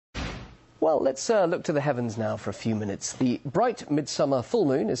Well, let's look to the heavens now for a few minutes. The bright midsummer full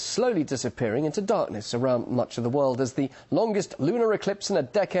moon is slowly disappearing into darkness around much of the world as the longest lunar eclipse in a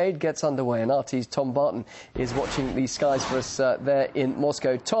decade gets underway. And RT's Tom Barton is watching the skies for us there in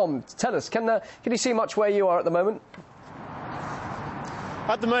Moscow. Tom, tell us, can you see much where you are at the moment?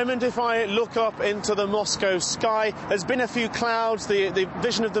 At the moment, if I look up into the Moscow sky, there's been a few clouds. The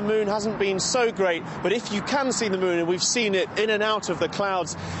vision of the moon hasn't been so great, but if you can see the moon, and we've seen it in and out of the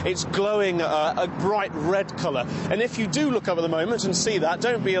clouds, it's glowing a bright red colour. And if you do look up at the moment and see that,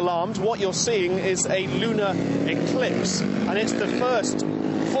 don't be alarmed. What you're seeing is a lunar eclipse, and it's the first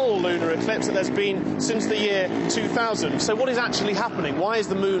full lunar eclipse that there's been since the year 2000. So what is actually happening? Why is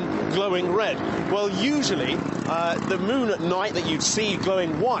the moon glowing red? Well, usually the moon at night that you'd see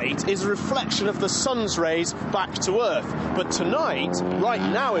glowing white is a reflection of the sun's rays back to Earth. But tonight, right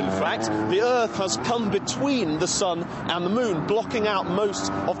now in fact, the Earth has come between the sun and the moon, blocking out most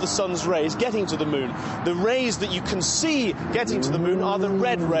of the sun's rays getting to the moon. The rays that you can see getting to the moon are the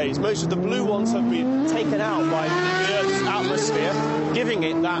red rays. Most of the blue ones have been taken out by the Earth's atmosphere, giving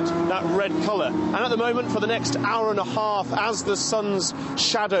it that red colour. And at the moment, for the next hour and a half, as the sun's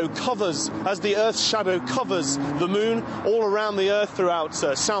shadow covers, as the Earth's shadow covers the moon all around the Earth throughout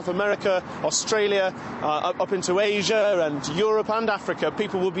South America, Australia, up into Asia and Europe and Africa,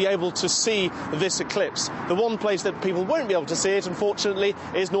 people will be able to see this eclipse. The one place that people won't be able to see it, unfortunately,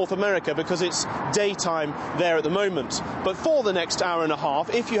 is North America, because it's daytime there at the moment. But for the next hour and a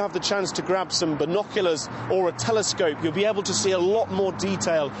half, if you have the chance to grab some binoculars or a telescope, you'll be able to see a lot more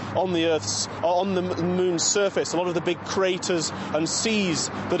detail on the moon's surface. A lot of the big craters and seas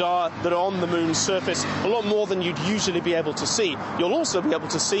that are on the moon's surface, a lot more than you'd usually be able to see. You'll also be able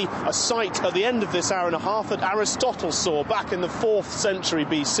to see a sight at the end of this hour and a half that Aristotle saw back in the 4th century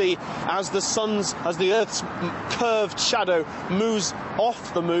BC as the Earth's curved shadow moves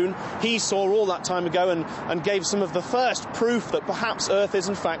off the moon. He saw all that time ago and gave some of the first proof that perhaps Earth is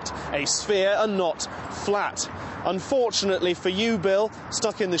in fact a sphere and not flat. Unfortunately for you, Bill,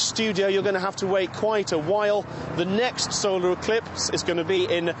 stuck in the studio, you're going to have to wait quite a while. The next solar eclipse is going to be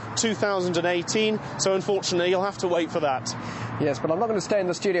in 2018, so unfortunately you'll have to wait for that. Yes, but I'm not going to stay in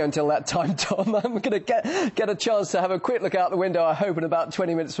the studio until that time, Tom. I'm going to get a chance to have a quick look out the window, I hope, in about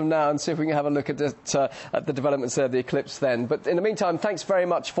 20 minutes from now, and see if we can have a look at the developments of the eclipse then. But in the meantime, thanks very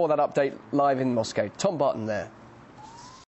much for that update live in Moscow. Tom Barton there.